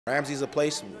Ramsey is a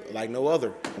place like no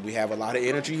other. We have a lot of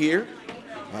energy here.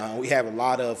 We have a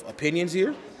lot of opinions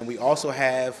here. And we also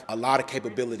have a lot of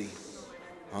capability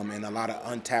and a lot of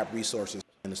untapped resources.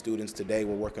 And the students today,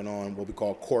 we're working on what we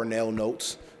call Cornell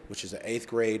Notes, which is an 8th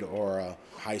grade or a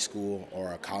high school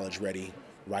or a college-ready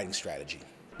writing strategy.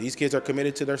 These kids are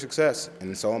committed to their success,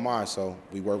 and so am I, so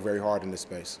we work very hard in this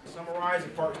space. Summarize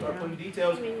and start putting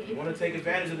details. You want to take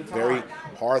advantage of the time. Very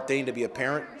hard thing to be a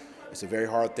parent. It's a very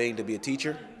hard thing to be a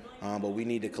teacher, but we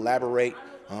need to collaborate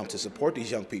to support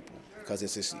these young people, because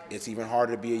it's even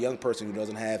harder to be a young person who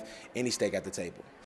doesn't have any stake at the table.